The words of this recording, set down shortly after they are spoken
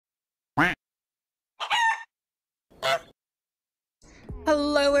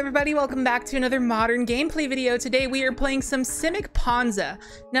Hello everybody, welcome back to another modern gameplay video. Today we are playing some Simic Ponza.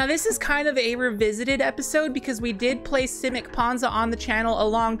 Now this is kind of a revisited episode because we did play Simic Ponza on the channel a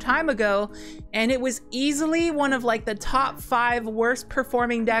long time ago, and it was easily one of like the top 5 worst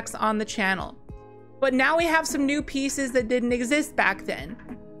performing decks on the channel. But now we have some new pieces that didn't exist back then.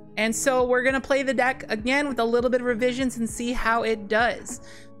 And so we're gonna play the deck again with a little bit of revisions and see how it does.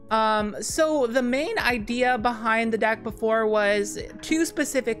 So the main idea behind the deck before was 2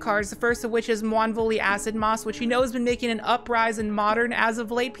 specific cards, the first of which is Mwonvuli Acid Moss, which you know has been making an uprise in Modern as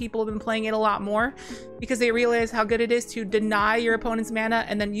of late. People have been playing it a lot more because they realize how good it is to deny your opponent's mana,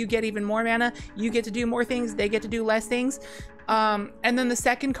 and then you get even more mana, you get to do more things, they get to do less things. And then the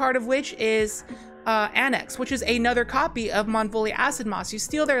second card of which is Annex, which is another copy of Mwonvuli Acid Moss. You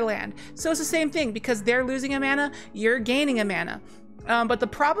steal their land. So it's the same thing, because they're losing a mana, you're gaining a mana. But the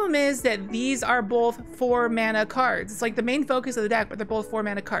problem is that these are both 4 mana cards. It's like the main focus of the deck, but they're both 4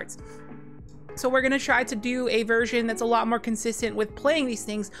 mana cards. So we're going to try to do a version that's a lot more consistent with playing these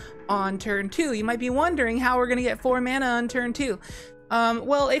things on turn 2. You might be wondering how we're going to get 4 mana on turn 2.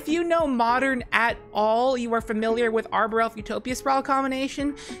 Well, if you know Modern at all, you are familiar with Arbor Elf Utopia Sprawl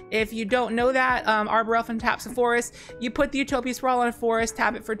combination. If you don't know that, Arbor Elf untaps a forest. You put the Utopia Sprawl on a forest,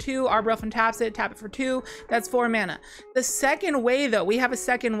 tap it for 2. Arbor Elf untaps it, tap it for 2. That's 4 mana. The second way, though, we have a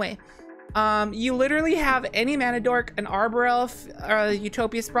second way. You literally have any mana dork, an Arbor Elf,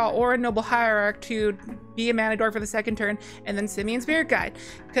 Utopia Sprawl, or a Noble Hierarch to be a mana dork for the second turn, and then Simian Spirit Guide,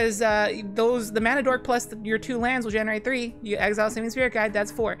 because the mana dork plus your 2 lands will generate 3. You exile Simian Spirit Guide,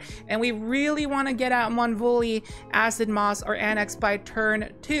 that's 4. And we really want to get out Mwonvuli Acid Moss or Annex by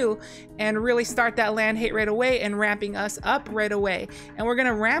turn 2 and really start that land hate right away and ramping us up right away. And we're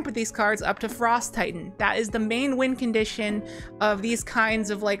gonna ramp with these cards up to Frost Titan. That is the main win condition of these kinds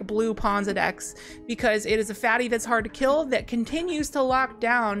of like blue Ponza decks, because it is a fatty that's hard to kill that continues to lock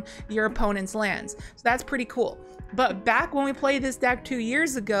down your opponent's lands. So that's pretty cool. But back when we played this deck 2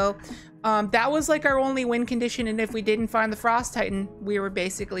 years ago, that was like our only win condition, and if we didn't find the Frost Titan, we were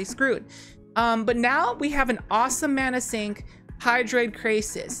basically screwed. But now we have an awesome mana sink, Hydroid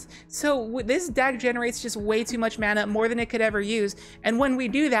Krasis. So this deck generates just way too much mana, more than it could ever use. And when we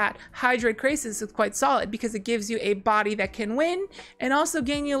do that, Hydroid Krasis is quite solid because it gives you a body that can win and also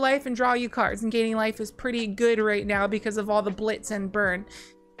gain you life and draw you cards. And gaining life is pretty good right now because of all the blitz and burn.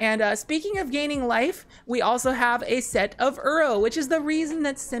 And speaking of gaining life, we also have a set of Uro, which is the reason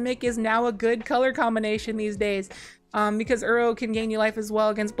that Simic is now a good color combination these days. Because Uro can gain you life as well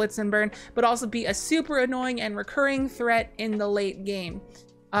against Blitz and Burn, but also be a super annoying and recurring threat in the late game.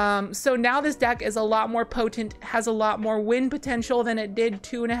 So now this deck is a lot more potent, has a lot more win potential than it did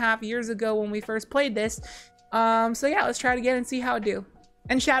 2.5 years ago when we first played this. So yeah, let's try it again and see how it do.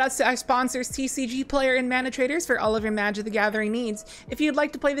 And shout outs to our sponsors, TCG Player and Mana Traders, for all of your Magic the Gathering needs. If you'd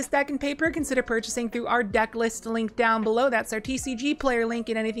like to play this deck in paper, consider purchasing through our deck list link down below. That's our TCG Player link,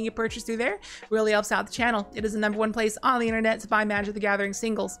 and anything you purchase through there really helps out the channel. It is the #1 place on the internet to buy Magic the Gathering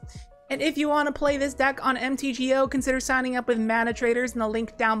singles. And if you want to play this deck on MTGO, consider signing up with Mana Traders in the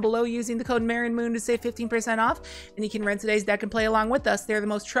link down below using the code Meryn to save 15% off. And you can rent today's deck and play along with us. They're the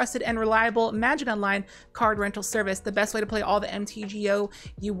most trusted and reliable Magic Online card rental service, the best way to play all the MTGO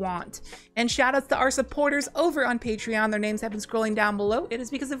you want. And shout outs to our supporters over on Patreon. Their names have been scrolling down below. It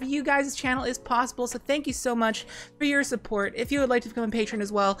is because of you guys this channel is possible, so thank you so much for your support. If you would like to become a patron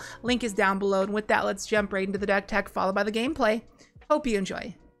as well, link is down below. And with that, let's jump right into the deck tech, followed by the gameplay. Hope you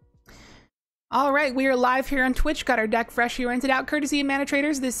enjoy. All right, we are live here on Twitch. Got our deck freshly rented out, courtesy of Mana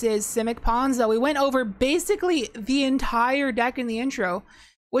Traders. This is Simic Ponza. We went over basically the entire deck in the intro,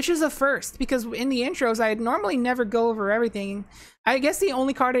 which is a first, because in the intros, I normally never go over everything. I guess the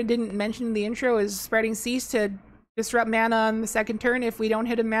only card I didn't mention in the intro is Spreading Cease to disrupt mana on the second turn if we don't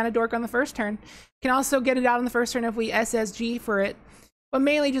hit a mana dork on the first turn. Can also get it out on the first turn if we SSG for it. But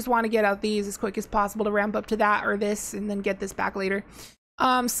mainly just want to get out these as quick as possible to ramp up to that or this, and then get this back later.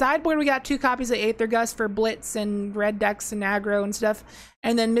 Sideboard, we got 2 copies of Aether Gust for Blitz and red decks and aggro and stuff.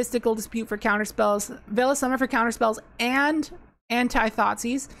 And then Mystical Dispute for counterspells, Veil of Summer for counterspells and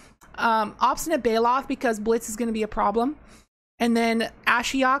anti-Thoughtseize. Obstinate Baloth because Blitz is going to be a problem. And then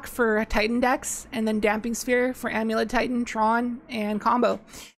Ashiok for Titan decks. And then Damping Sphere for Amulet Titan, Tron, and combo.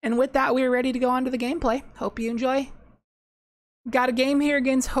 And with that, we are ready to go on to the gameplay. Hope you enjoy. Got a game here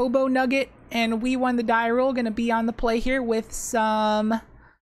against Hobo Nugget, and we won the die roll. Going to be on the play here with some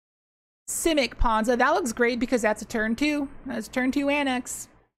Simic Ponza. That looks great because that's a turn 2. That's turn 2 Annex.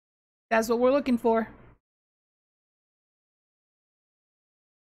 That's what we're looking for.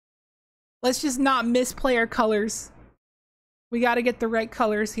 Let's just not misplay our colors. We got to get the right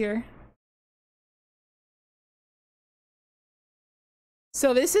colors here.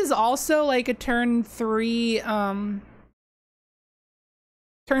 So this is also like a turn 3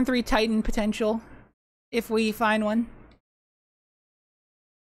 Titan potential if we find one.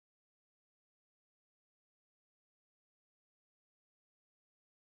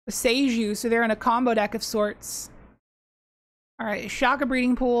 Seiju, so they're in a combo deck of sorts. All right, Shaka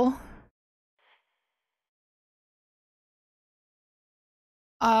Breeding Pool.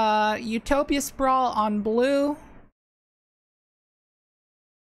 Utopia Sprawl on blue.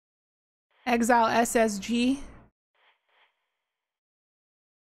 Exile SSG.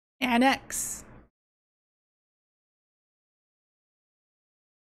 Annex.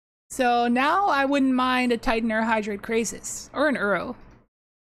 So now I wouldn't mind a Titan or a Hydroid Krasis, or an Uro.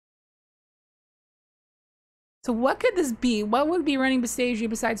 So what could this be? What would be running Bestasia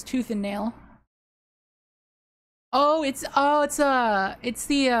besides Tooth and Nail? Oh, it's the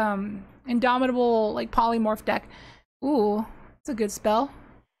Indomitable like polymorph deck. Ooh, it's a good spell.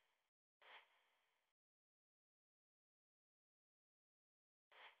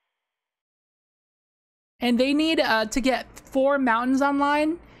 And they need to get 4 mountains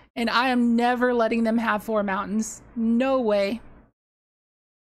online, and I am never letting them have 4 mountains. No way.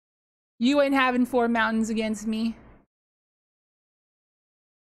 You ain't having 4 mountains against me.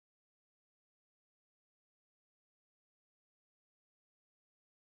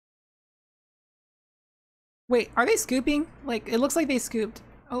 Wait, are they scooping? Like, it looks like they scooped.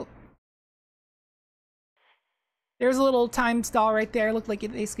 Oh. There's a little time stall right there. It looked like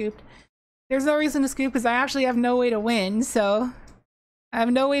they scooped. There's no reason to scoop because I actually have no way to win, so... I have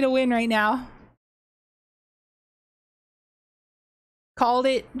no way to win right now. Called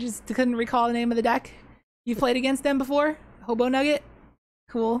it, just couldn't recall the name of the deck. You played against them before? Hobo Nugget?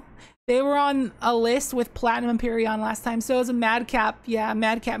 Cool. They were on a list with Platinum Empyrean last time, so it was a Madcap, yeah,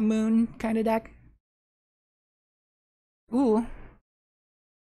 Madcap Moon kind of deck. Ooh.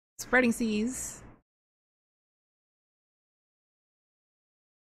 Spreading Seas.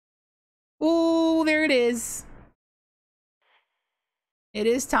 Ooh, there it is. It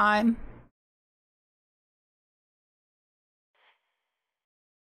is time.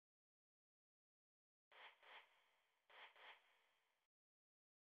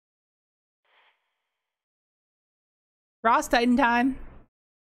 Frost Titan time.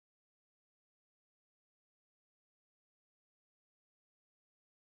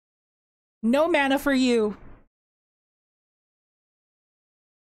 No mana for you.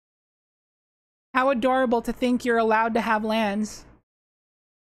 How adorable to think you're allowed to have lands.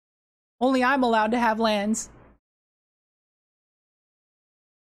 Only I'm allowed to have lands.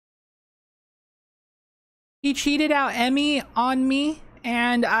 He cheated out Emmy on me,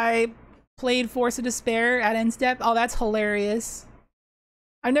 and I played Force of Despair at end step. Oh, that's hilarious.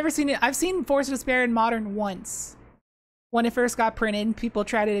 I've never seen it. I've seen Force of Despair in Modern once. When it first got printed, people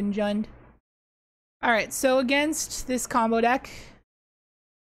tried it in Jund. Alright, so against this combo deck,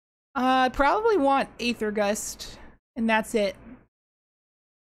 I probably want Aether Gust, and that's it.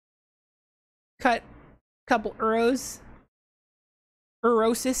 Cut a couple Uros.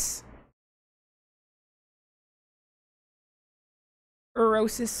 Urosis.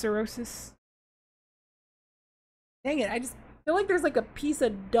 Cirrhosis. Dang it, I just feel like there's like a piece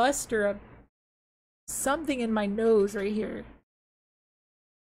of dust or something in my nose right here.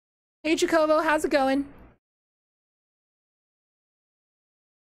 Hey Jacobo, how's it going?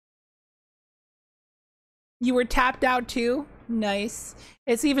 You were tapped out too? Nice.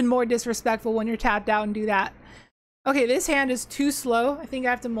 It's even more disrespectful when you're tapped out and do that. Okay, this hand is too slow. I think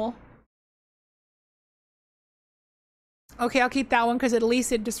I have to mull. Okay, I'll keep that one because at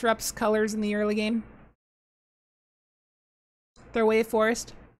least it disrupts colors in the early game. Throw away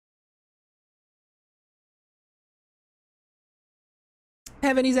Forest.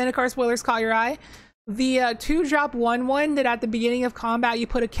 Have any Zendikar spoilers caught your eye? The 2-drop 1/1 that at the beginning of combat you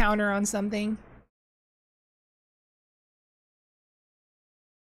put a counter on something.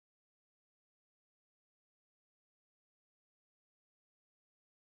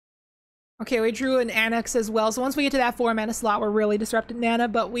 Okay, we drew an Annex as well. So once we get to that 4 mana slot, we're really disrupting mana,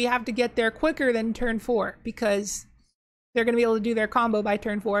 but we have to get there quicker than turn 4 because they're going to be able to do their combo by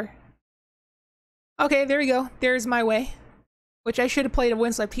turn 4. Okay, there we go. There's my way. Which I should have played a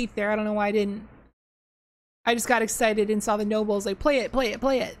Windswept Heath there. I don't know why I didn't. I just got excited and saw the nobles like, play it, play it,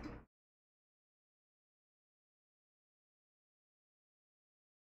 play it.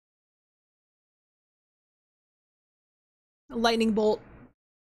 Lightning Bolt.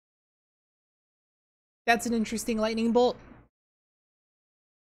 That's an interesting lightning bolt.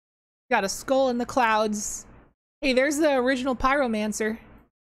 Got a skull in the clouds. Hey, there's the original Pyromancer.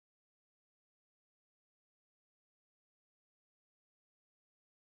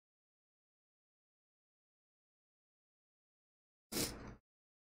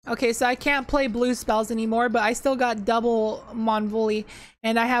 Okay, so I can't play blue spells anymore, but I still got double Mwonvuli,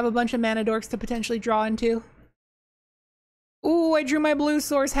 and I have a bunch of mana dorks to potentially draw into. Ooh, I drew my blue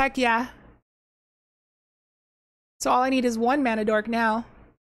source, heck yeah. So all I need is one mana dork now.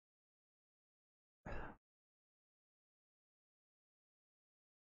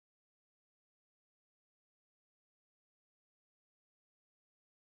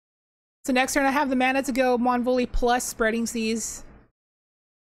 So next turn I have the mana to go Mwonvuli plus Spreading Seas.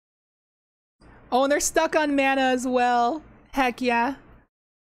 Oh, and they're stuck on mana as well. Heck yeah.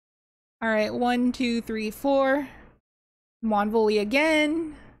 Alright, 1, 2, 3, 4. Mwonvuli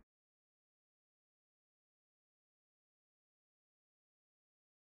again.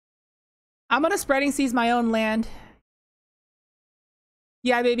 I'm gonna Spreading Seas my own land.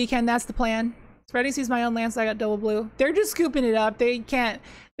 Yeah, baby Ken, that's the plan. Spreading Seas my own land, so I got double blue. They're just scooping it up.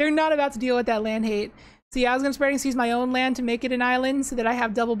 They're not about to deal with that land hate. So yeah, I was gonna Spreading Seas my own land to make it an island so that I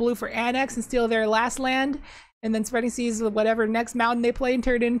have double blue for Annex and steal their last land. And then Spreading Seas whatever next mountain they play and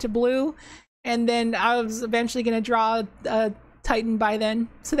turn it into blue. And then I was eventually gonna draw a Titan by then.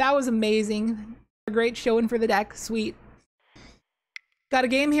 So that was amazing. A great showing for the deck. Sweet. Got a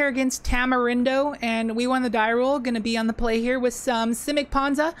game here against Tamarindo, and we won the die roll. Gonna be on the play here with some Simic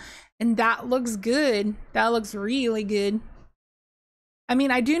Ponza, and that looks good. That looks really good. I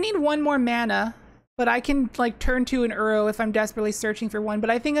mean, I do need one more mana, but I can like turn to an Uro if I'm desperately searching for one, but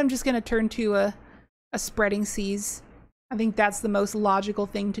I think I'm just gonna turn to a Spreading Seas. I think that's the most logical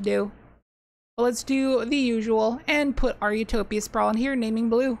thing to do. But let's do the usual and put our Utopia Sprawl in here, naming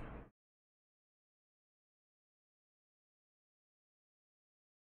blue.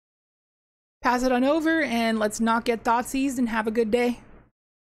 Pass it on over, and let's not get Thoughtseize and have a good day.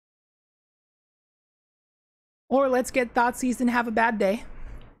 Or let's get Thoughtseize and have a bad day.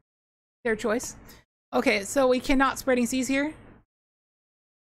 Their choice. Okay, so we cannot Spreading Seas here.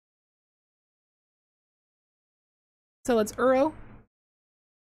 So let's Uro.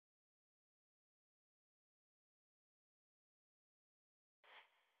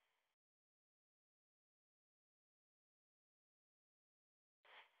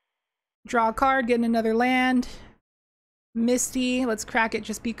 Draw a card, get another land. Misty, let's crack it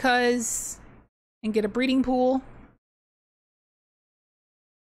just because. And get a breeding pool.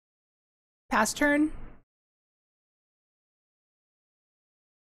 Pass turn.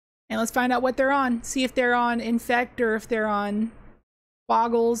 And let's find out what they're on. See if they're on Infect or if they're on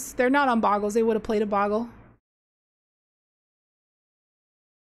Boggles. They're not on Boggles, they would have played a Boggle.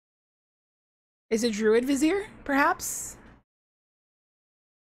 Is it Druid Vizier, perhaps?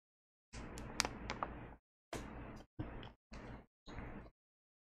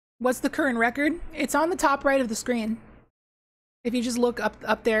 What's the current record? It's on the top right of the screen. If you just look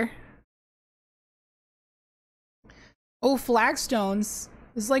up there. Oh, Flagstones.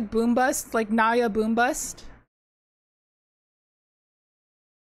 This is like Boom Bust, like Naya Boom Bust.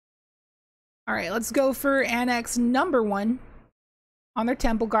 All right, let's go for Annex #1 on their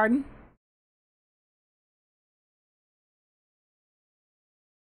Temple Garden.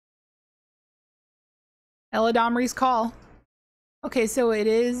 Eladomri's Call. Okay, so it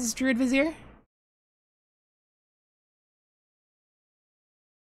is Druid Vizier.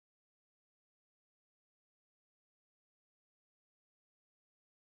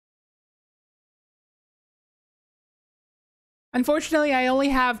 Unfortunately, I only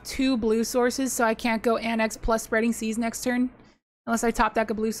have 2 blue sources, so I can't go Annex plus Spreading Seas next turn. Unless I top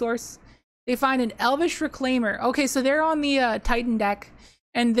deck a blue source. They find an Elvish Reclaimer. Okay, so they're on the Titan deck.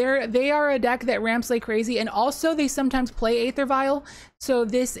 And they are a deck that ramps like crazy, and also they sometimes play Aether Vial, so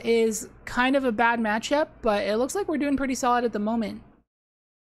this is kind of a bad matchup, but it looks like we're doing pretty solid at the moment.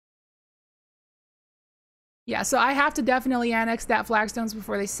 Yeah, so I have to definitely Annex that Flagstones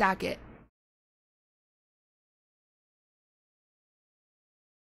before they sack it.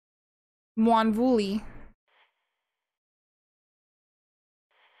 Mwonvuli.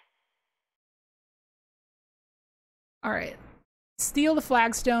 All right. Steal the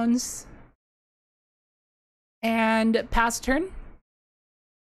Flagstones and pass turn.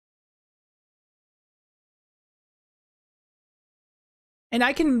 And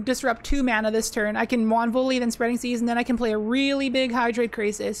I can disrupt 2 mana this turn. I can Mwonvuli, then Spreading Seas, and then I can play a really big Hydroid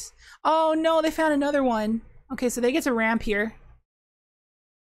Krasis. Oh no, they found another one. Okay, so they get to ramp here.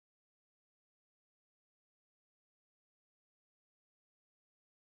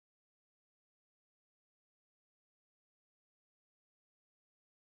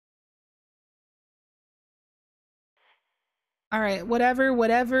 All right, whatever,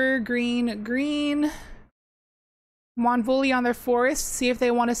 green. Mwonvuli on their forest, see if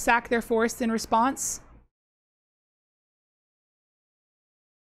they want to sack their forest in response.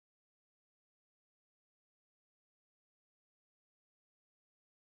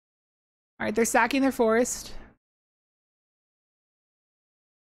 All right, they're sacking their forest.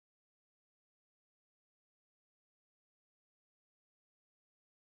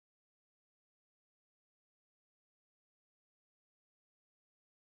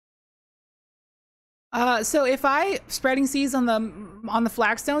 So if I spreading seas on the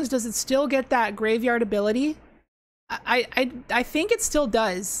flagstones, does it still get that graveyard ability? I think it still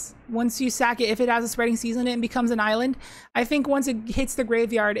does. Once you sack it, if it has a spreading seas on it and becomes an island, I think once it hits the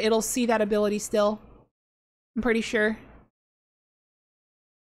graveyard, it'll see that ability still. I'm pretty sure.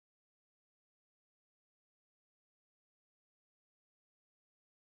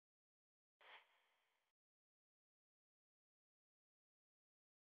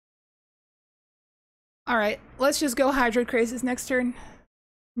 All right, let's just go Hydroid Krasis next turn.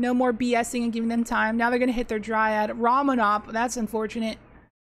 No more BSing and giving them time. Now they're gonna hit their Dryad. Ramonop, that's unfortunate.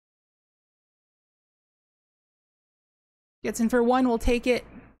 Gets in for one, we'll take it.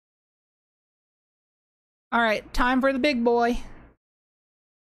 All right, time for the big boy.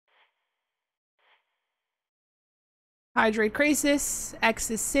 Hydroid Krasis, X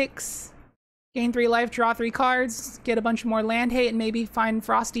is 6. Gain 3 life, draw 3 cards, get a bunch more land hate, and maybe find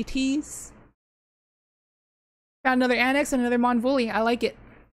Frosty Teas. Got another Annex and another Mwonvuli. I like it.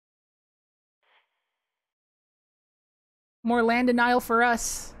 More land denial for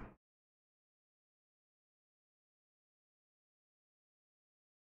us.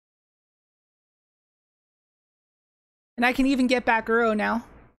 And I can even get back Uro now.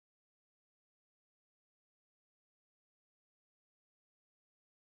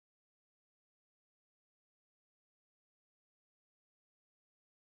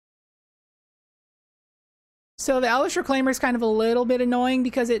 So the Elvish Reclaimer is kind of a little bit annoying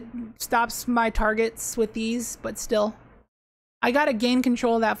because it stops my targets with these, but still. I gotta gain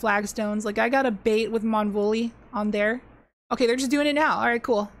control of that flagstones. Like, I gotta bait with Mwonvuli on there. Okay, they're just doing it now. Alright,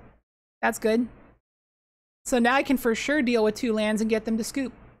 cool. That's good. So now I can for sure deal with 2 lands and get them to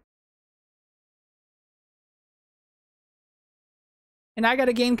scoop. And I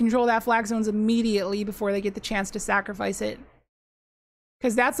gotta gain control of that flagstones immediately before they get the chance to sacrifice it.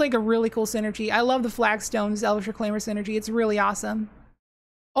 Because that's like a really cool synergy. I love the Flagstones Elvish Reclaimer synergy. It's really awesome.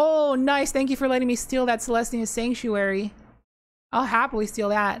 Oh, nice. Thank you for letting me steal that Celestia Sanctuary. I'll happily steal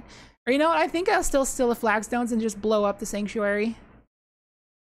that. Or you know what? I think I'll still steal the Flagstones and just blow up the Sanctuary.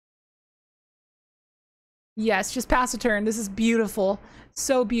 Yes, just pass a turn. This is beautiful.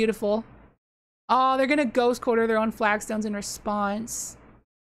 So beautiful. Oh, they're going to Ghost Quarter their own Flagstones in response.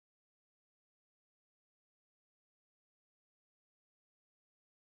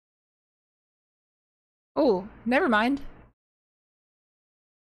 Oh, never mind.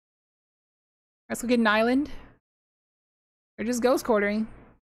 Let's go get an island. Or just Ghost Quartering.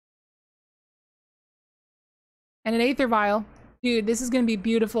 And an Aether Vial. Dude, this is gonna be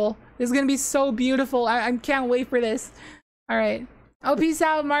beautiful. This is gonna be so beautiful. I can't wait for this. Alright. Oh, peace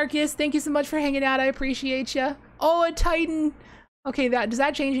out, Marcus. Thank you so much for hanging out. I appreciate ya. Oh, a Titan. Okay, does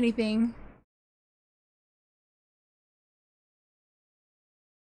that change anything?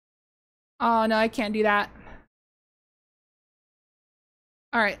 Oh, no, I can't do that.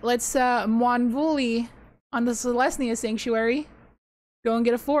 Alright, let's Mwonvuli on the Celestia Sanctuary. Go and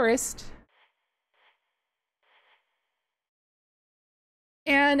get a forest.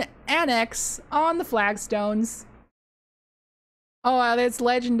 And Annex on the Flagstones. Oh, that's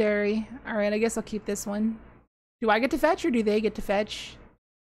legendary. Alright, I guess I'll keep this one. Do I get to fetch or do they get to fetch?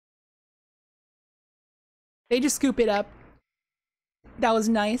 They just scoop it up. That was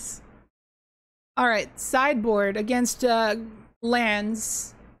nice. Alright, sideboard against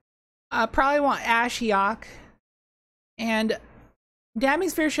lands. Probably want Ashiok. And Damning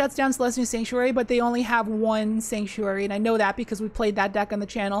Sphere shuts down Celestia Sanctuary, but they only have 1 Sanctuary, and I know that because we played that deck on the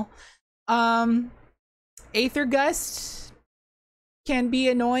channel. Aether Gust can be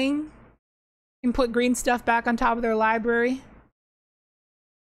annoying. Can put green stuff back on top of their library.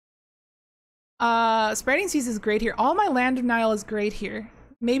 Spreading Seas is great here. All my land denial is great here.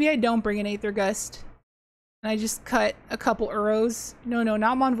 Maybe I don't bring an Aether Gust. And I just cut a couple Uros. No,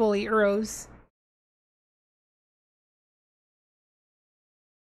 not Mwonvuli, Uros.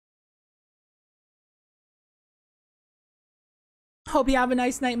 Hope you have a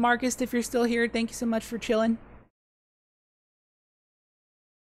nice night, Marcus, if you're still here. Thank you so much for chilling.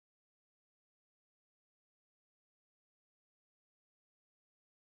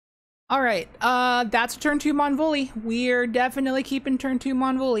 Alright, that's turn 2 Mwonvuli. We're definitely keeping turn 2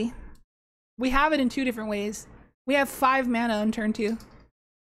 Mwonvuli. We have it in 2 different ways. We have 5 mana on turn 2.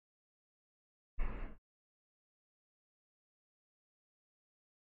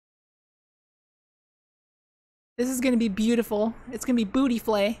 This is gonna be beautiful. It's gonna be booty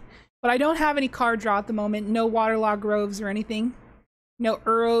flay. But I don't have any card draw at the moment. No Waterlogged Groves or anything. No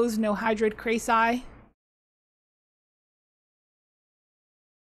Uros, no Hydroid Krasis.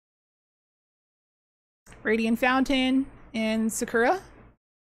 Radiant Fountain and Sakura.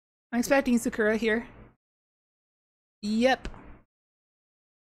 I'm expecting Sakura here. Yep.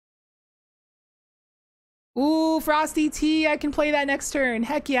 Ooh, Frosty Tea. I can play that next turn.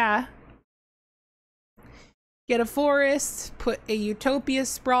 Heck yeah. Get a forest. Put a Utopia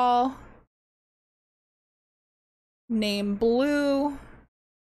Sprawl. Name blue.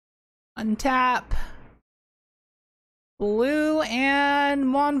 Untap. Blue and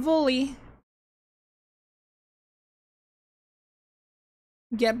Mwonvuli.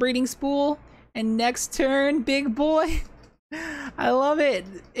 Get Breeding Spool. And next turn, big boy. I love it.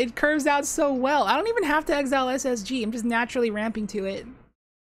 It curves out so well. I don't even have to exile SSG. I'm just naturally ramping to it.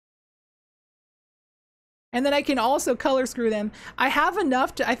 And then I can also color screw them. I have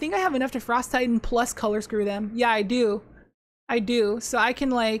enough to, I think I have enough to Frost Titan plus color screw them. Yeah, I do. I do. So I can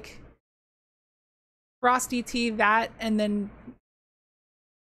like Frosty Tea that and then,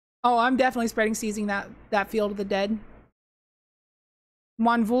 oh, I'm definitely spreading seizing that Field of the Dead.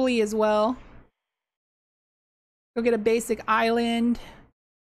 Mwonvuli as well. Go get a basic island.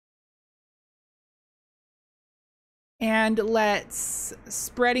 And let's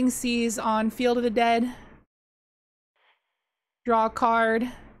Spreading Seas on Field of the Dead. Draw a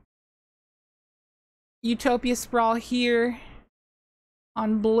card. Utopia Sprawl here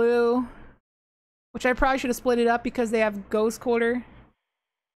on blue. Which I probably should have split it up because they have Ghost Quarter.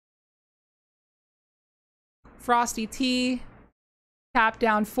 Frosty Tea. Tap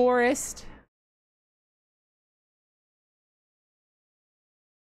down Forest.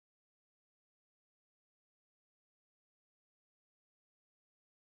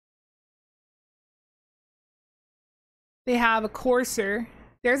 They have a Courser.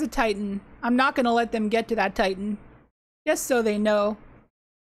 There's a Titan. I'm not going to let them get to that Titan. Just so they know.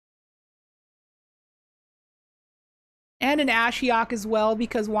 And an Ashiok as well,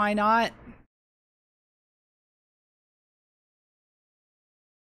 because why not?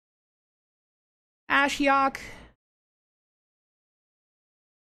 Ashiok.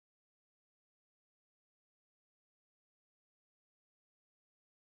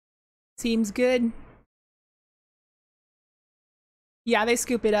 Seems good. Yeah, they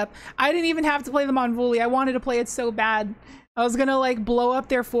scoop it up. I didn't even have to play the Mwonvuli. I wanted to play it so bad. I was gonna like blow up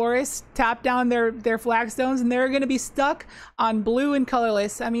their forest, tap down their flagstones, and they were gonna be stuck on blue and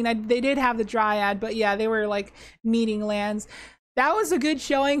colorless. I mean, they did have the Dryad, but yeah, they were like needing lands. That was a good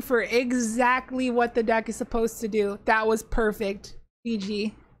showing for exactly what the deck is supposed to do. That was perfect.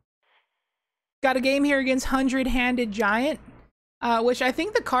 GG. Got a game here against 100-Handed Giant, which I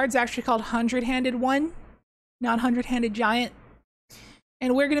think the card's actually called 100-Handed One, not 100-Handed Giant.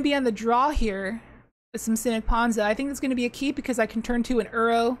 And we're going to be on the draw here with some Simic Ponza. I think that's going to be a key because I can turn 2 an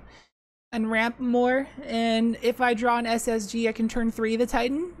Uro and ramp more. And if I draw an SSG, I can turn 3 the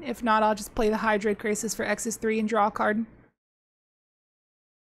Titan. If not, I'll just play the Hydroid Krasis for X's3 and draw a card.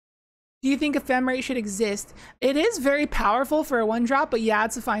 Do you think Ephemerate should exist? It is very powerful for a 1-drop, but yeah,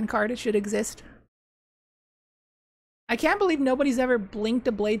 it's a fine card. It should exist. I can't believe nobody's ever blinked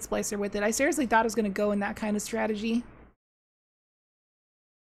a Blade Splicer with it. I seriously thought it was going to go in that kind of strategy.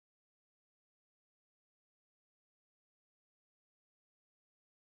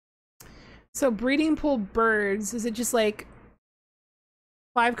 So Breeding Pool Birds, is it just like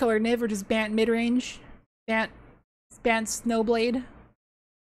 5-color Niv or just Bant mid-range? Bant Snowblade?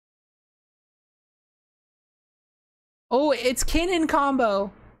 Oh, it's Kinnan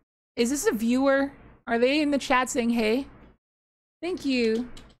combo. Is this a viewer? Are they in the chat saying hey? Thank you.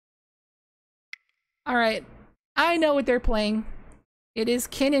 Alright, I know what they're playing. It is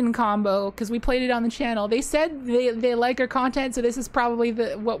Kinnan combo, because we played it on the channel. They said they like our content, so this is probably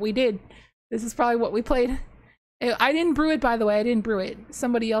what we did. This is probably what we played. I didn't brew it, by the way. I didn't brew it.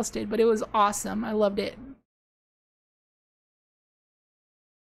 Somebody else did, but it was awesome. I loved it.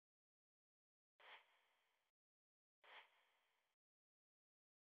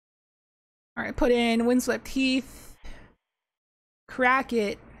 All right, put in Windswept Heath. Crack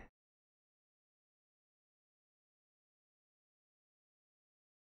it.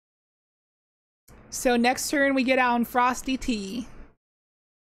 So next turn we get out on Frosty Tea.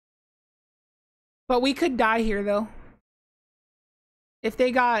 But we could die here, though. If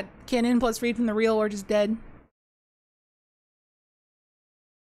they got Kinnan plus Read from the Real, we're just dead.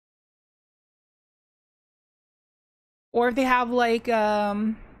 Or if they have, like,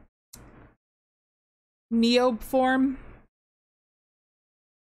 Neo form.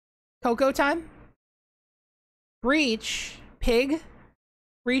 Cocoa time. Breach. Pig.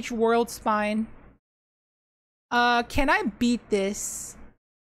 Reach World Spine. Can I beat this?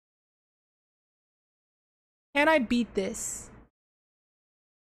 Can I beat this?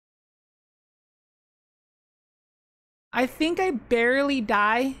 I think I barely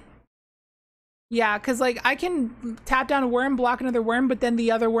die. Yeah, because like I can tap down a worm, block another worm, but then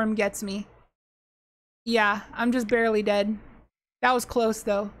the other worm gets me. Yeah, I'm just barely dead. That was close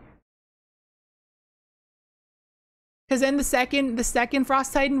though. Because then the second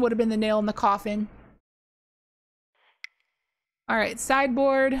Frost Titan would have been the nail in the coffin. All right,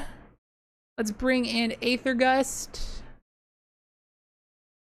 sideboard. Let's bring in Aether Gust.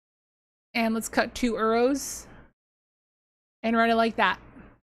 And let's cut 2 Uros. And run it like that.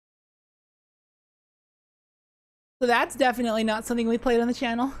 So that's definitely not something we played on the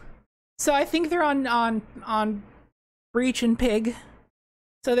channel. So I think they're on Breach and Pig.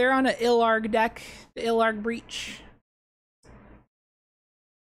 So they're on an Illarg deck, the Illarg Breach.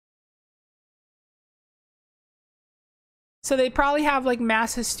 So they probably have like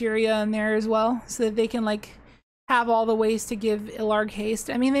Mass Hysteria in there as well, so that they can like have all the ways to give Illarg haste.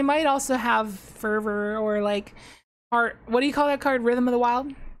 I mean, they might also have Fervor or like Heart. What do you call that card? Rhythm of the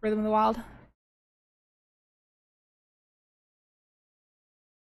Wild? Rhythm of the Wild. Would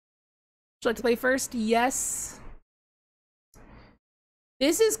you like to play first? Yes.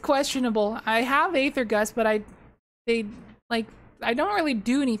 This is questionable. I have Aether Gust, but I don't really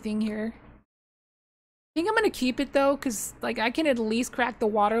do anything here. I think I'm gonna keep it though, because like I can at least crack the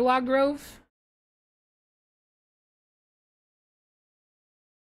Waterlogged Grove.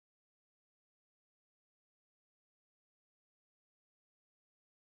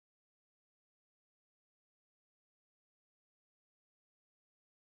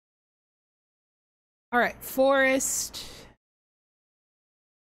 All right, Forest,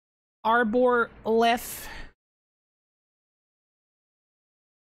 Arbor Elf,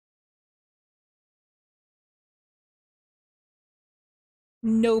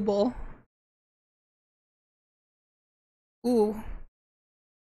 Noble. Ooh.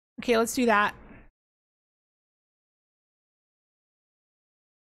 Okay, let's do that.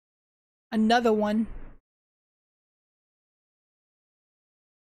 Another one.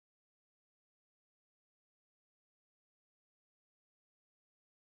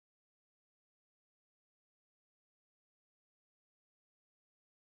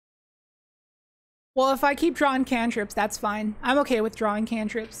 Well, if I keep drawing cantrips, that's fine. I'm okay with drawing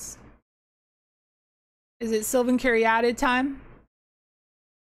cantrips. Is it Sylvan Caryatid time?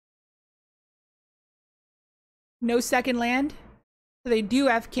 No second land? So they do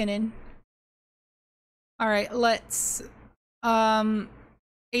have Kinnan. Alright, let's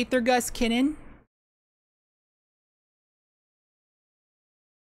Aether Gust Kinnan.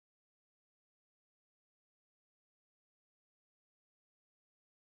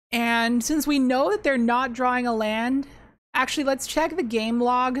 And since we know that they're not drawing a land, actually let's check the game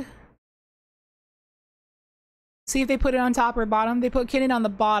log. See if they put it on top or bottom. They put Kinnan on the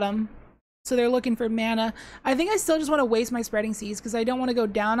bottom. So they're looking for mana. I think I still just want to waste my Spreading Seas because I don't want to go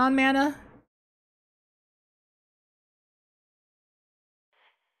down on mana.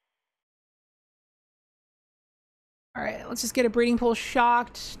 All right, let's just get a Breeding Pool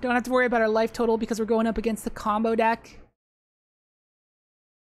Shocked. Don't have to worry about our life total because we're going up against the combo deck.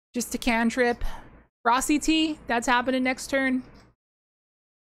 Just a cantrip. Frosty Tea, that's happening next turn.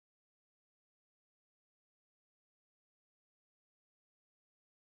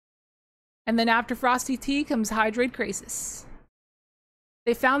 And then after Frosty Tea comes Hydroid Krasis.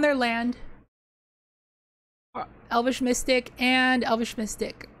 They found their land. Elvish Mystic and Elvish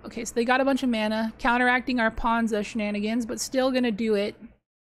Mystic. Okay, so they got a bunch of mana, counteracting our Ponza shenanigans, but still gonna do it.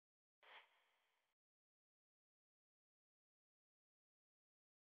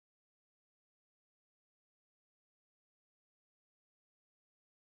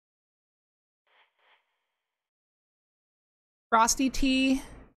 Frosty Tea.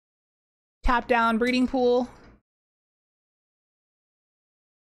 Tap down Breeding Pool.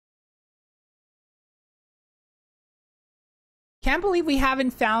 Can't believe we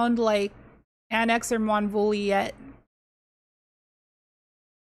haven't found like Annex or Mwonvuli yet.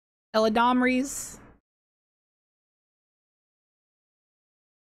 Eladomries.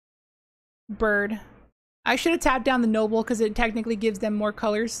 Bird. I should have tapped down the Noble because it technically gives them more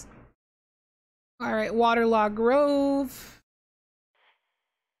colors. Alright, Waterlogged Grove.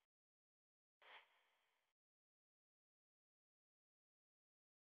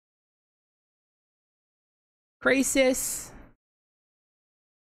 Krasis.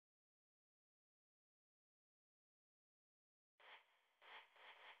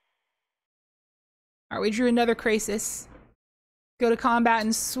 Alright, we drew another Krasis. Go to combat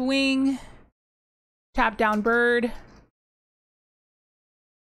and swing. Tap down bird.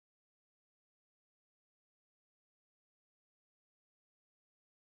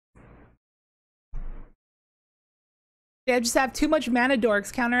 They just have too much mana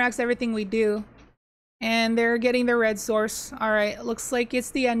dorks. Counteracts everything we do. And they're getting their red source. Alright, looks like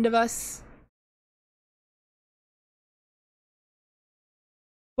it's the end of us.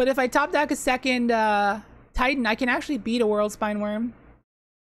 But if I top deck a second Titan, I can actually beat a World Spine Worm.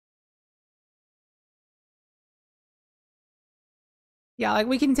 Yeah, like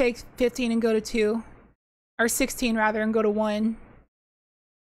we can take 15 and go to 2. Or 16 rather, and go to 1.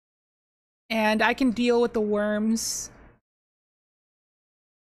 And I can deal with the worms.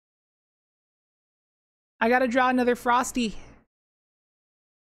 I gotta draw another Frosty.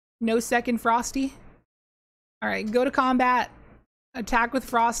 No second Frosty. Alright, go to combat. Attack with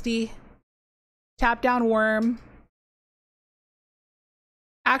Frosty. Tap down worm.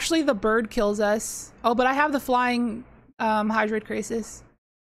 Actually, the bird kills us. Oh, but I have the flying Hydroid Krasis.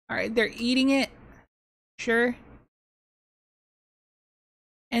 Alright, they're eating it. Sure.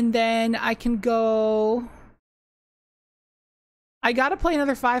 And then I can go... I gotta play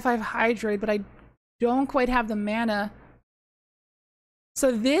another 5/5 Hydroid, but I don't quite have the mana.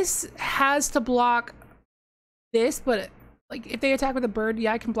 So this has to block this, but like if they attack with a bird,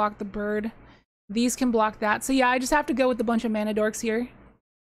 yeah, I can block the bird. These can block that. So yeah, I just have to go with a bunch of mana dorks here.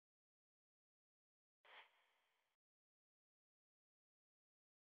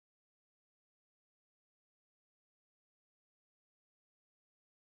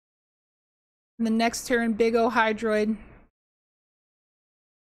 And the next turn, big O Hydroid.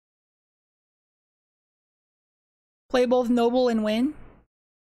 Play both Noble and win.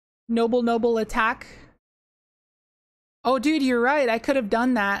 Noble attack. Oh dude, you're right. I could have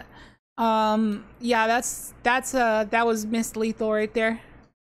done that. Yeah, that was missed lethal right there.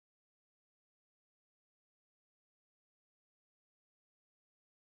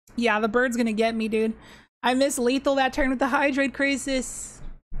 Yeah, the bird's gonna get me, dude. I missed lethal that turn with the Hydroid Krasis.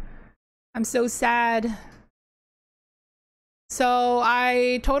 I'm so sad. So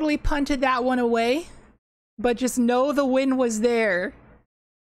I totally punted that one away. But just know the win was there.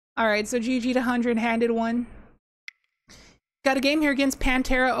 Alright, so GG to 100-handed one. Got a game here against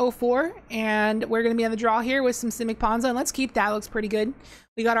Pantera04, and we're going to be on the draw here with some Simic Ponza, and let's keep that. Looks pretty good.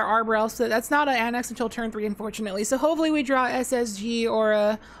 We got our Arbor Elf, so that's not an Annex until turn 3, unfortunately. So hopefully we draw SSG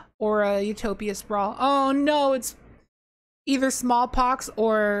or a Utopia Sprawl. Oh no, it's either Smallpox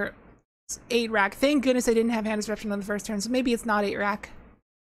or 8-rack. Thank goodness I didn't have Hand Disruption on the first turn, so maybe it's not 8-rack.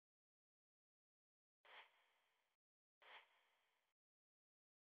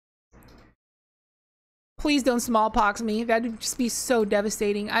 Please don't Smallpox me. That'd just be so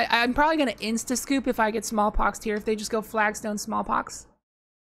devastating. I'm probably gonna insta-scoop if I get Smallpoxed here, if they just go Flagstone Smallpox.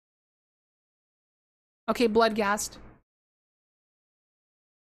 Okay, Bloodghast.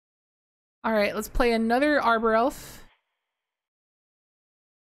 Alright, let's play another Arbor Elf.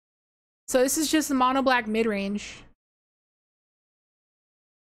 So this is just a mono black mid-range.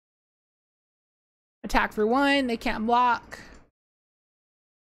 Attack for 1, they can't block.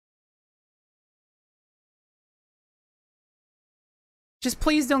 Just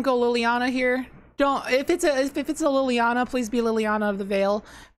please don't go Liliana here. Don't, if it's a Liliana, please be Liliana of the Veil.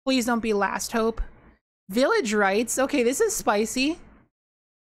 Please don't be Last Hope. Village Rites. Okay, this is spicy.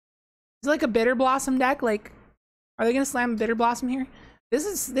 It's like a Bitter Blossom deck. Like, are they gonna slam a Bitter Blossom here? This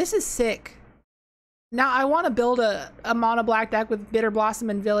is sick. Now I want to build a mono black deck with Bitter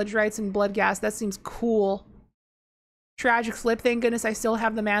Blossom and Village Rites and Bloodghast. That seems cool. Tragic Flip. Thank goodness I still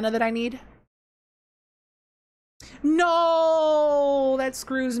have the mana that I need. No, that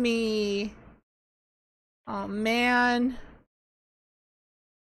screws me. Oh man.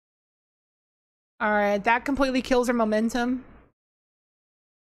 All right, that completely kills our momentum.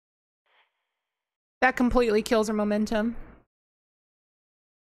 That completely kills our momentum.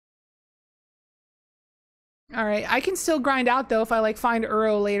 All right, I can still grind out though if I like find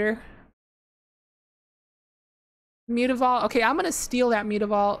Uro later. Mutavault. Okay, I'm gonna steal that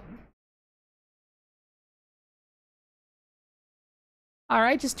Mutavault. All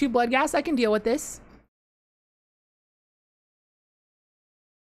right, just 2 Bloodghast. I can deal with this.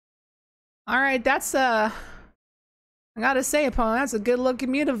 All right, that's I gotta say, opponent, that's a good looking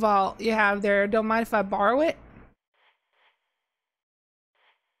Mutavault you have there. Don't mind if I borrow it.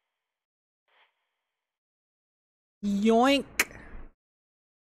 Yoink.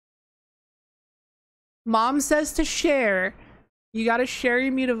 Mom says to share. You gotta share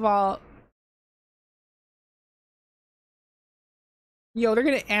your Mutavault. Yo, they're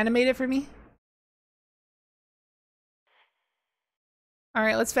gonna animate it for me? All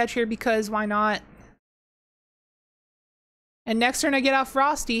right, let's fetch here because why not? And next turn I get out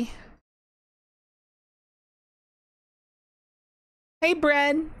Frosty. Hey,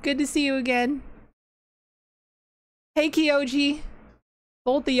 Bren. Good to see you again. Hey, Kyoji.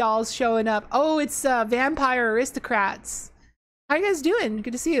 Both of y'all's showing up. Oh, it's Vampire Aristocrats. How you guys doing?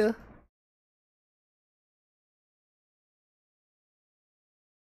 Good to see you.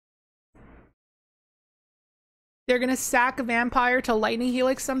 They're gonna sack a vampire to lightning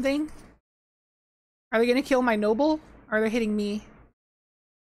helix something? Are they gonna kill my noble? Or are they hitting me?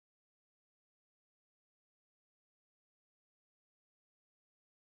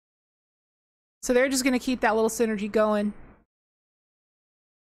 So they're just gonna keep that little synergy going.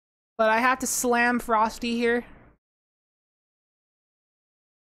 But I have to slam Frosty here.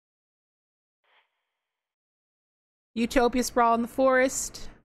 Utopia Sprawl in the forest.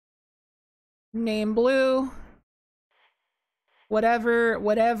 Name blue. Whatever,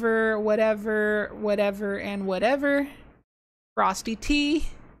 whatever, whatever, whatever, and whatever. Frosty T.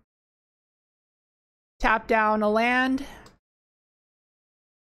 Tap down a land.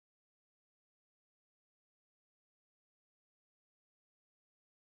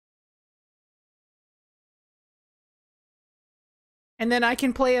 And then I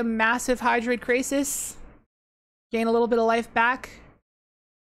can play a massive Hydroid Krasis. Gain a little bit of life back.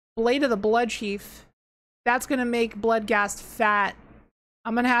 Blade of the Blood Chief. That's gonna make Bloodghast fat.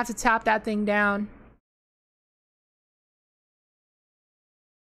 I'm gonna have to tap that thing down.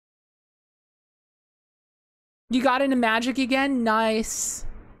 You got into Magic again? Nice.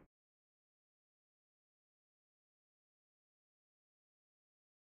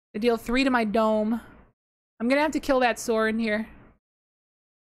 I deal 3 to my dome. I'm gonna have to kill that Sorin here.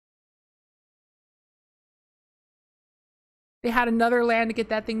 They had another land to get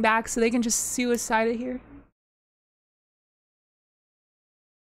that thing back, so they can just suicide it here.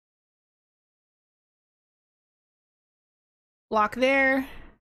 Block there.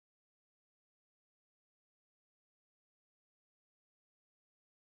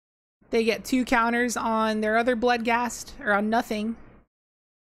 They get 2 counters on their other Bloodghast, or on nothing.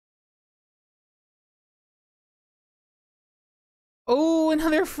 Oh,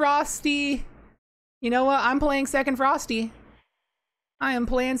 another Frosty. You know what? I'm playing second Frosty. I am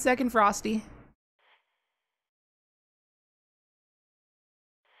playing second Frosty.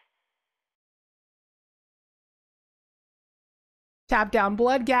 Tap down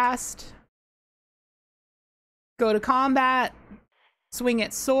Bloodghast. Go to combat. Swing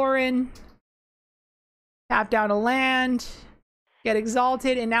at Sorin. Tap down a land. Get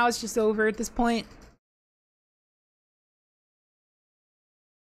exalted, and now it's just over at this point.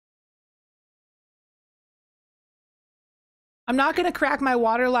 I'm not going to crack my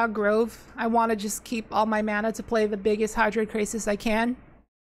Waterlogged Grove. I want to just keep all my mana to play the biggest Hydroid Krasis I can.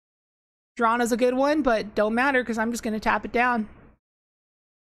 Drana's a good one, but don't matter because I'm just going to tap it down.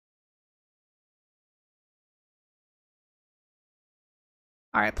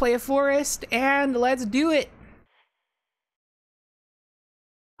 Alright, play a forest, and let's do it!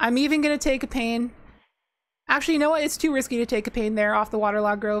 I'm even going to take a pain. Actually, you know what? It's too risky to take a pain there off the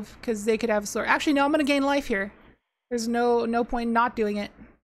Waterlogged Grove, because they could have a sword. Actually, no, I'm going to gain life here. There's no point in not doing it.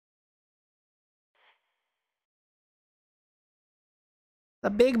 The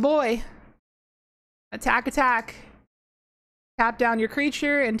big boy. Attack, attack. Tap down your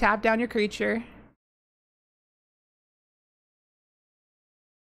creature and tap down your creature.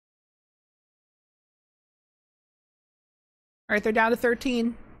 Alright, they're down to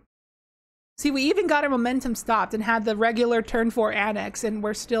 13. See, we even got our momentum stopped and had the regular turn 4 Annex, and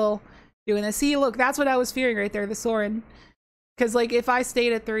we're still doing this. See, look, that's what I was fearing right there, the Sorin. Because, like, if I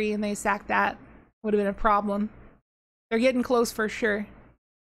stayed at 3 and they sacked that, would have been a problem. They're getting close for sure.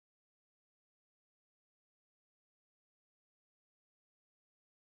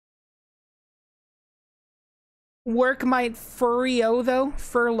 Work might furlough, though.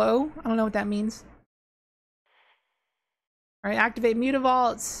 Furlough. I don't know what that means. Alright, activate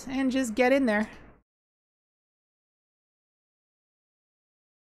Mutavaults and just get in there.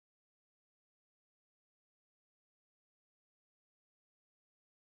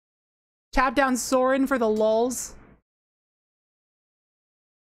 Tap down Sorin for the lulz.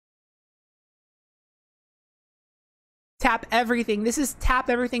 Tap everything. This is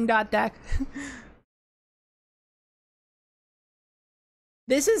tap everything.deck.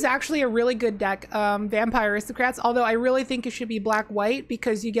 This is actually a really good deck, Vampire Aristocrats, although I really think it should be black-white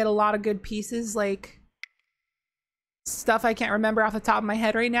because you get a lot of good pieces, like stuff I can't remember off the top of my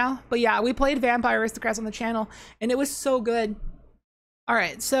head right now. But yeah, we played Vampire Aristocrats on the channel, and it was so good.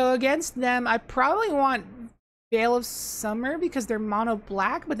 Alright, so against them, I probably want Veil of Summer because they're mono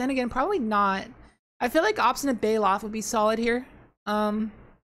black, but then again, probably not. I feel like Obstinate Baloth would be solid here. Yeah,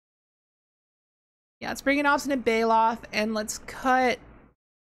 let's bring in Obstinate Baloth and let's cut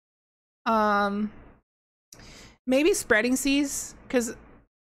maybe Spreading Seas, because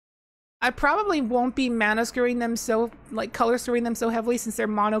I probably won't be mana screwing them so, like, color screwing them so heavily since they're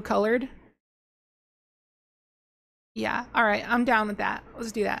monocolored. Yeah, alright, I'm down with that.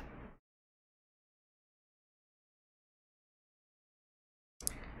 Let's do that.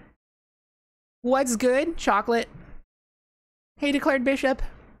 What's good? Chocolate. Hey, Declared Bishop.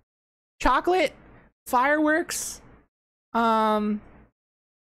 Chocolate, fireworks,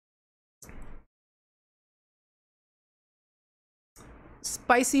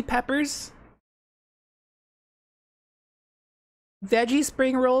 spicy peppers, veggie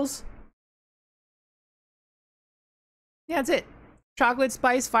spring rolls. Yeah, that's it. Chocolate,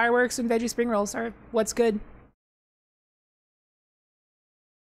 spice, fireworks, and veggie spring rolls are what's good.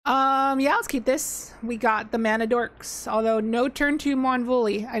 Yeah, let's keep this. We got the Mana Dorks, although no turn 2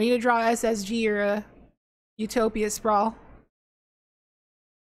 Mwonvuli. I need to draw SSG or a Utopia Sprawl.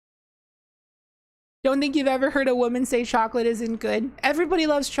 Don't think you've ever heard a woman say chocolate isn't good. Everybody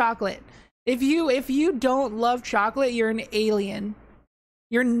loves chocolate. If you don't love chocolate, you're an alien.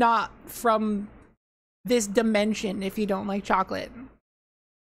 You're not from this dimension if you don't like chocolate.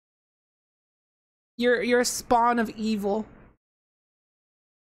 You're a spawn of evil.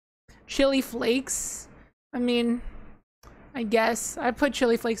 Chili flakes. I mean, I guess I put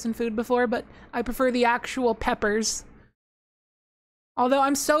chili flakes in food before, but I prefer the actual peppers. Although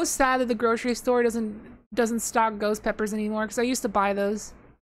I'm so sad that the grocery store doesn't stock ghost peppers anymore, because I used to buy those.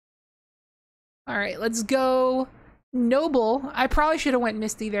 All right, let's go Noble. I probably should have went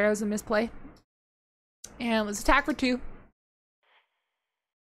Misty there. It was a misplay. And let's attack for 2.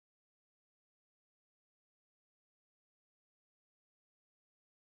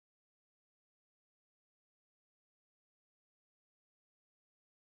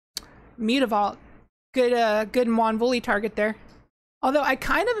 Mutavault. Good Mwonvuli target there. Although I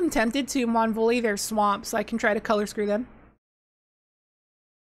kind of am tempted to Mwonvuli their swamp so I can try to color screw them.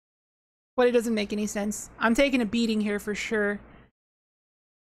 But it doesn't make any sense. I'm taking a beating here for sure.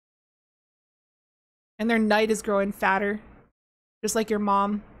 And their knight is growing fatter. Just like your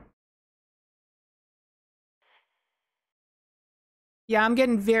mom. Yeah, I'm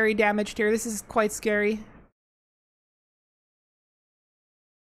getting very damaged here. This is quite scary.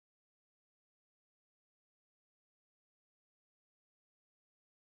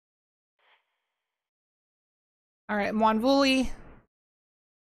 Alright, Mwonvuli.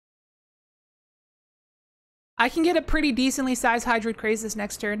 I can get a pretty decently sized Hydroid Krasis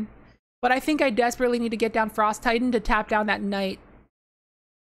next turn. But I think I desperately need to get down Frost Titan to tap down that knight.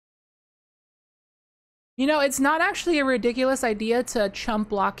 You know, it's not actually a ridiculous idea to chump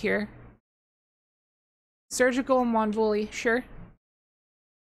block here. Surgical and Mwonvuli, sure.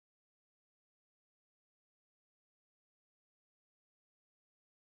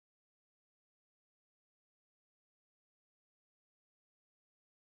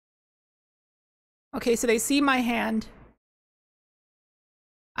 Okay, so they see my hand.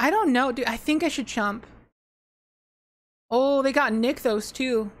 I don't know, dude. I think I should chump. Oh, they got Nykthos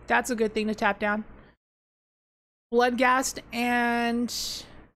too. That's a good thing to tap down. Bloodghast and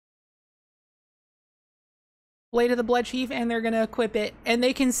Blade of the Blood Chief, and they're gonna equip it. And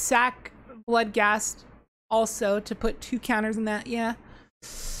they can sack Bloodghast also to put 2 counters in that, yeah.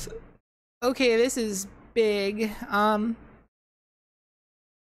 Okay, this is big.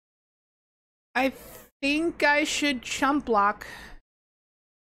 I think I should chump block.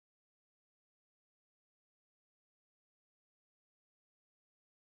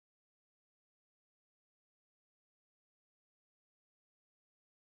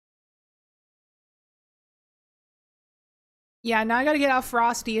 Yeah, now I gotta get out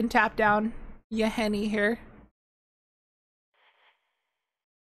Frosty and tap down Yahenni here.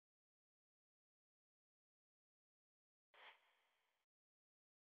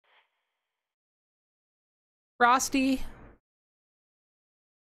 Frosty.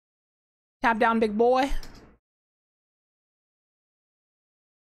 Tap down big boy.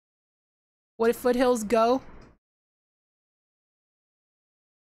 What if Foothills go?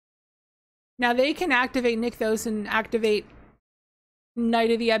 Now they can activate Nykthos and activate Knight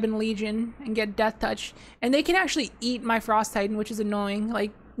of the Ebon Legion and get Death Touch. And they can actually eat my Frost Titan, which is annoying.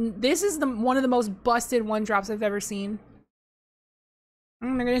 Like, this is one of the most busted 1-drops I've ever seen. They're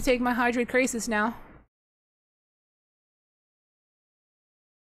gonna take my Hydroid Krasis now.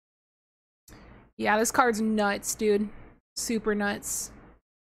 Yeah, this card's nuts, dude. Super nuts.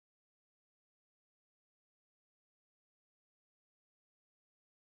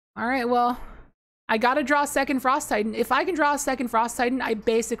 All right, well, I gotta draw a second Frost Titan. If I can draw a second Frost Titan, I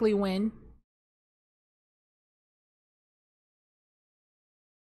basically win.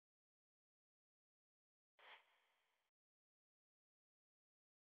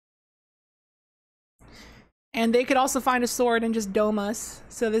 And they could also find a sword and just dome us.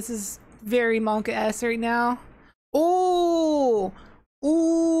 So this is very Monka-esque right now. Ooh!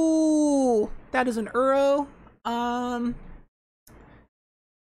 Ooh! That is an Uro.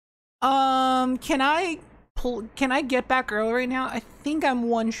 Can I get back Uro right now? I think I'm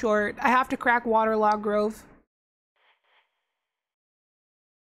one short. I have to crack Waterlogged Grove.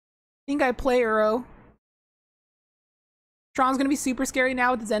 I think I play Uro. Tron's gonna be super scary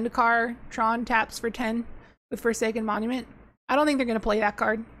now with the Zendikar. Tron taps for 10 with Forsaken Monument. I don't think they're gonna play that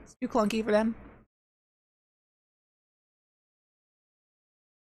card. It's too clunky for them.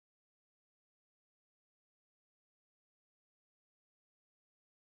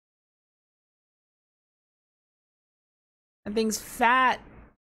 That thing's fat.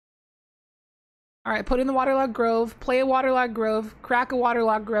 All right, put in the Waterlogged Grove, play a Waterlogged Grove, crack a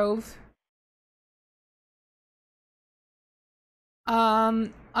Waterlogged Grove.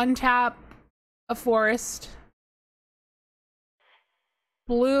 Untap a forest.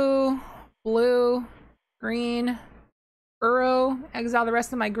 Blue, blue, green, Uro, exile the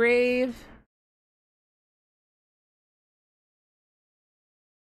rest of my grave.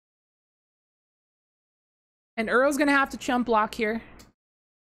 And Uro's gonna have to chump block here.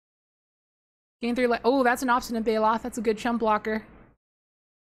 Gain 3 life. Oh, that's an Obstinate Baloth. That's a good chump blocker.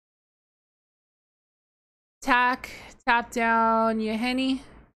 Attack, tap down Yahenni.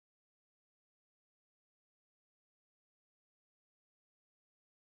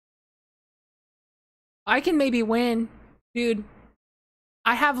 I can maybe win. Dude,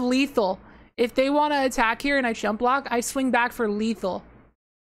 I have lethal. If they want to attack here and I chump block, I swing back for lethal.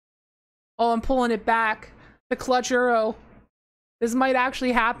 Oh, I'm pulling it back. The clutch Uro. This might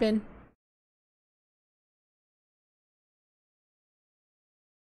actually happen.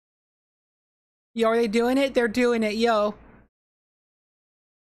 Yo, are they doing it? They're doing it, yo.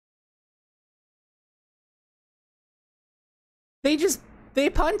 They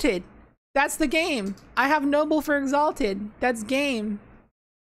punted. That's the game. I have Noble for Exalted. That's game.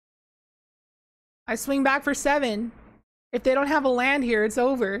 I swing back for 7. If they don't have a land here, it's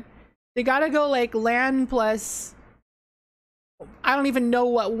over. They gotta go like land plus... I don't even know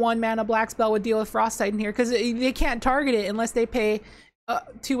what 1 mana black spell would deal with Frost Titan here, because they can't target it unless they pay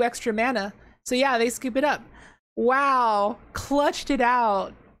 2 extra mana. So yeah, they scoop it up. Wow, clutched it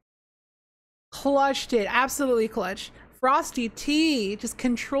out. Clutched it, absolutely clutch. Frosty T just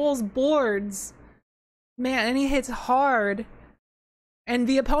controls boards. Man, and he hits hard. And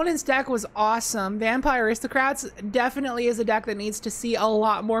the opponent's deck was awesome. Vampire Aristocrats definitely is a deck that needs to see a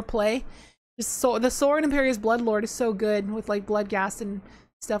lot more play. Just so the Sorin Imperious Bloodlord is so good with like Bloodghast and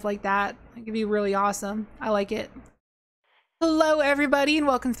stuff like that. It could be really awesome. I like it. Hello everybody and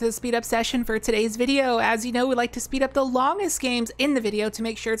welcome to the speed up session for today's video. As you know, we like to speed up the longest games in the video to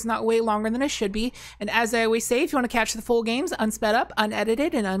make sure it's not way longer than it should be. And as I always say, if you want to catch the full games unsped up,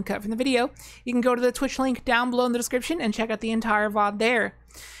 unedited, and uncut from the video, you can go to the Twitch link down below in the description and check out the entire VOD there.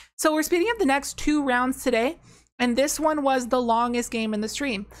 So we're speeding up the next 2 rounds today, and this one was the longest game in the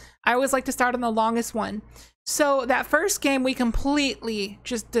stream. I always like to start on the longest one. So that first game we completely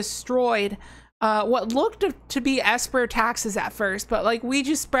just destroyed what looked to be Esper Taxes at first, but like we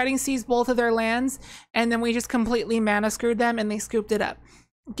just spreading seized both of their lands, and then we just completely mana screwed them and they scooped it up.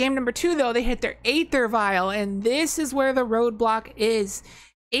 Game number 2 though, they hit their Aether Vial, and this is where the roadblock is.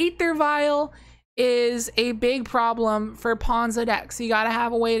 Aether Vial is a big problem for Ponza decks. You gotta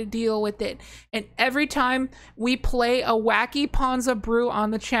have a way to deal with it. And every time we play a wacky Ponza brew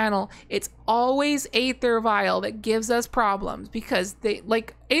on the channel, it's always Aether Vial that gives us problems, because they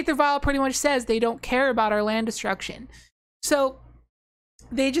like Aether Vial pretty much says they don't care about our land destruction. So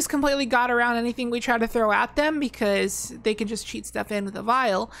they just completely got around anything we try to throw at them because they can just cheat stuff in with a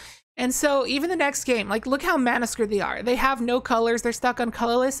vial. And so even the next game, like look how mana screwed they are. They have no colors, they're stuck on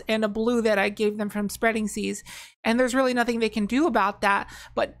colorless and a blue that I gave them from Spreading Seas. And there's really nothing they can do about that.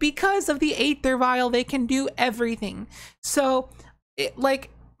 But because of the Aether Vial, they can do everything. So like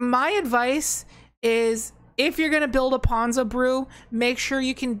my advice is, if you're gonna build a Ponza brew, make sure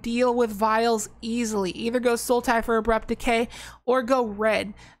you can deal with vials easily. Either go Sultai for Abrupt Decay or go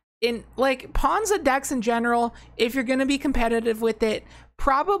red. In like Ponza decks in general, if you're gonna be competitive with it,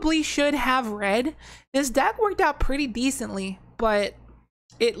 probably should have red. This deck worked out pretty decently, but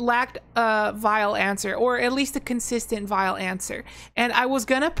it lacked a vial answer, or at least a consistent vial answer. And I was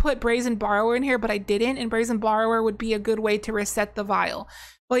gonna put Brazen Borrower in here, but I didn't, and Brazen Borrower would be a good way to reset the vial.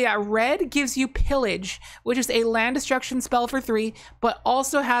 But yeah, red gives you Pillage, which is a land destruction spell for 3, but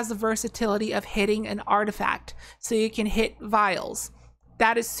also has the versatility of hitting an artifact. So you can hit vials.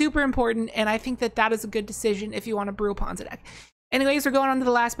 That is super important, and I think that that is a good decision if you want to brew a Ponza deck. Anyways, we're going on to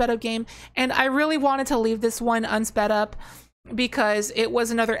the last sped up game, and I really wanted to leave this one unsped up because it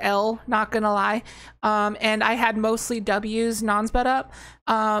was another L, not gonna lie, and I had mostly W's non-sped up,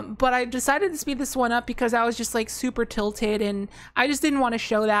 but I decided to speed this one up because I was just like super tilted and I just didn't want to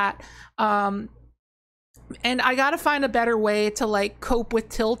show that, and I gotta find a better way to like cope with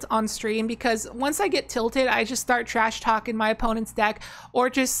tilt on stream, because once I get tilted I just start trash talking my opponent's deck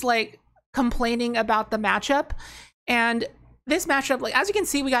or just like complaining about the matchup. And this matchup, like as you can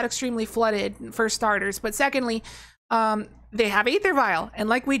see, we got extremely flooded for starters, but secondly, they have Aether Vial, and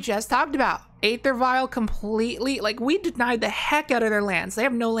like we just talked about, Aether Vial completely, like we denied the heck out of their lands. They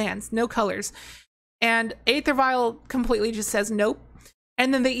have no lands, no colors, and Aether Vial completely just says nope.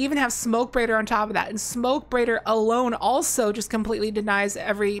 And then they even have Smoke Braider on top of that, and Smoke Braider alone also just completely denies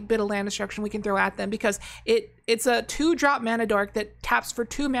every bit of land destruction we can throw at them, because it's a 2-drop mana dork that taps for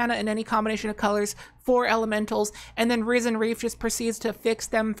 2 mana in any combination of colors, 4 elementals, and then Risen Reef just proceeds to fix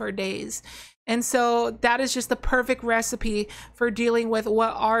them for days. And so that is just the perfect recipe for dealing with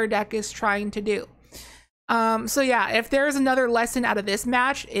what our deck is trying to do. So yeah, if there's another lesson out of this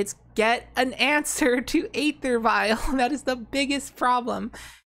match, it's get an answer to Aether Vial. That is the biggest problem.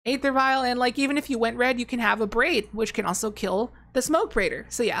 Aether Vial, and like even if you went red, you can have a Braid, which can also kill the Smoke Braider.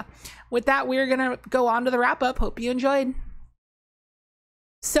 So yeah, with that, we're gonna go on to the wrap up. Hope you enjoyed.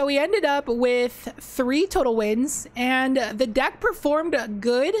 So we ended up with 3 total wins, and the deck performed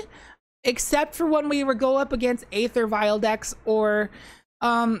good, except for when we were go up against Aether Vial decks, or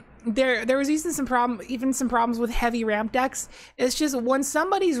there was even some problems with heavy ramp decks. It's just when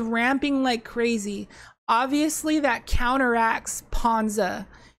somebody's ramping like crazy, obviously that counteracts Ponza.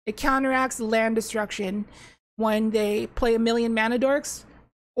 It counteracts land destruction when they play a million mana dorks,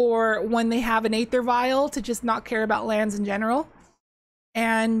 or when they have an Aether Vial to just not care about lands in general.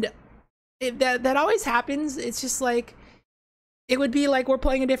 And that always happens. It's just like, it would be like we're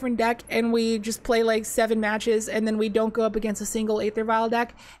playing a different deck and we just play like 7 matches and then we don't go up against a single Aether Vial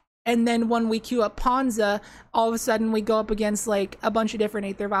deck. And then when we queue up Ponza, all of a sudden we go up against like a bunch of different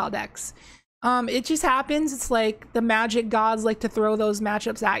Aether Vial decks. It just happens. It's like the magic gods like to throw those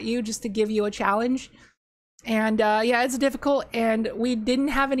matchups at you just to give you a challenge. And yeah, it's difficult, and we didn't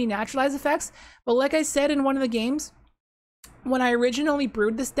have any naturalized effects. But like I said in one of the games, when I originally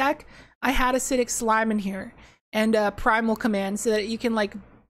brewed this deck, I had Acidic Slime in here and Primal Command, so that you can like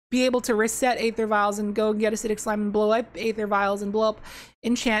be able to reset Aether Vials and go get Acidic Slime and blow up Aether Vials and blow up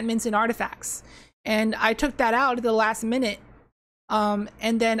enchantments and artifacts. And I took that out at the last minute, and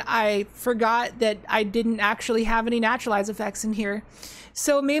then I forgot that I didn't actually have any naturalized effects in here.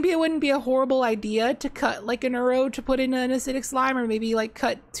 So maybe it wouldn't be a horrible idea to cut like an Uro to put in an Acidic Slime, or maybe like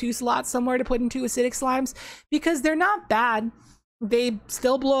cut 2 slots somewhere to put in 2 Acidic Slimes, because they're not bad. They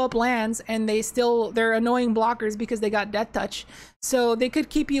still blow up lands, and they're annoying blockers because they got Death Touch. So they could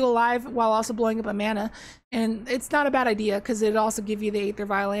keep you alive while also blowing up a mana. And it's not a bad idea because it'd also give you the Aether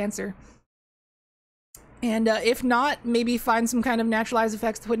Vial answer. And if not, maybe find some kind of naturalized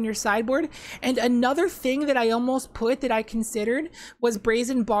effects to put in your sideboard. And another thing that I almost put that I considered was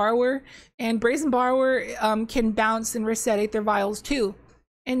Brazen Borrower. And Brazen Borrower can bounce and reset Aether Vials too.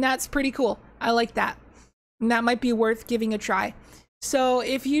 And that's pretty cool. I like that. And that might be worth giving a try. So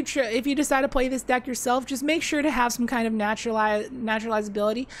if you decide to play this deck yourself, just make sure to have some kind of naturalized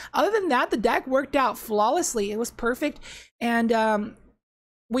ability. Other than that, the deck worked out flawlessly. It was perfect. And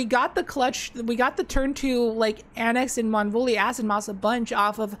we got the clutch, we got the turn 2 like Annex and Mwonvuli Acid Moss a bunch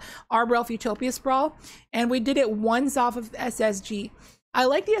off of Arbor Elf Utopia Sprawl, and we did it once off of SSG. I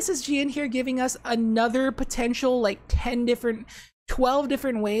like the SSG in here giving us another potential like 12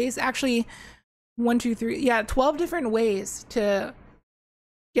 different ways, actually 1, 2, 3, yeah, 12 different ways to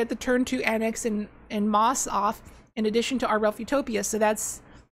get the turn 2 Annex and Moss off, in addition to Arbor Elf Utopia. So that's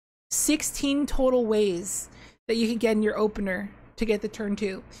 16 total ways that you can get in your opener to get the turn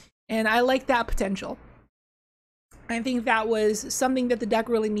 2, and I like that potential. I think that was something that the deck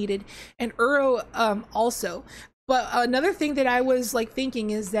really needed, and Uro also. But another thing that I was like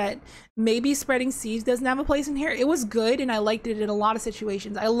thinking is that maybe Spreading Seas doesn't have a place in here. It was good, and I liked it in a lot of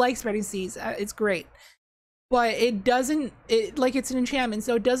situations. I like Spreading Seas, it's great, but it doesn't, it's an enchantment,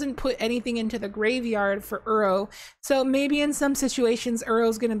 so it doesn't put anything into the graveyard for Uro. So maybe in some situations Uro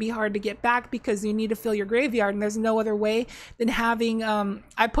is going to be hard to get back because you need to fill your graveyard, and there's no other way than having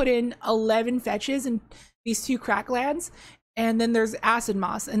I put in 11 fetches and these 2 cracklands, and then there's acid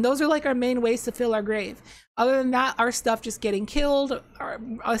moss, and those are like our main ways to fill our grave. Other than that, our stuff just getting killed, or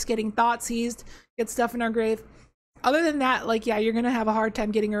us getting thought seized, get stuff in our grave. Other than that, like, yeah, you're gonna have a hard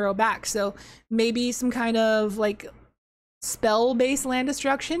time getting Uro back. So maybe some kind of like spell-based land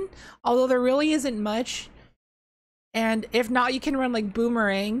destruction, although there really isn't much. And if not, you can run like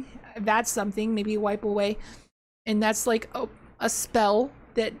Boomerang. That's something, maybe Wipe Away, and that's like a spell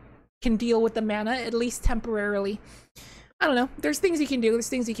that can deal with the mana, at least temporarily. I don't know, there's things you can do, there's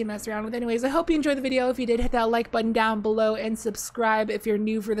things you can mess around with. Anyways, I hope you enjoyed the video. If you did, hit that like button down below and subscribe if you're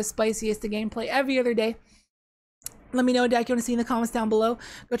new for the spiciest of gameplay every other day. Let me know what deck you want to see in the comments down below.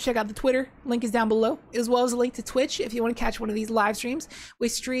 Go check out the Twitter, link is down below, as well as a link to Twitch if you want to catch one of these live streams. We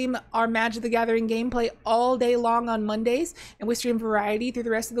stream our Magic the Gathering gameplay all day long on Mondays, and we stream variety through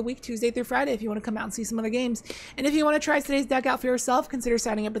the rest of the week, Tuesday through Friday, if you want to come out and see some other games. And if you want to try today's deck out for yourself, consider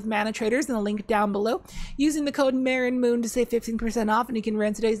signing up with Mana Traders in the link down below, using the code Meryn to save 15% off, and you can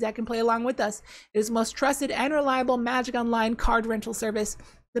rent today's deck and play along with us. It is the most trusted and reliable Magic Online card rental service.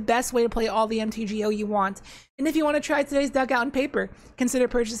 The best way to play all the MTGO you want. And if you want to try today's deck out on paper, consider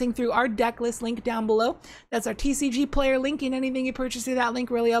purchasing through our deck list link down below. That's our TCG player link, and anything you purchase through that link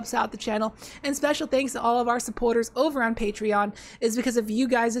really helps out the channel. And special thanks to all of our supporters over on Patreon. It's because of you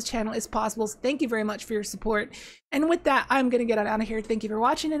guys this channel is possible, so thank you very much for your support. And with that, I'm going to get out of here. Thank you for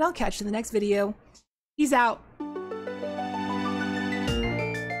watching, and I'll catch you in the next video. Peace out.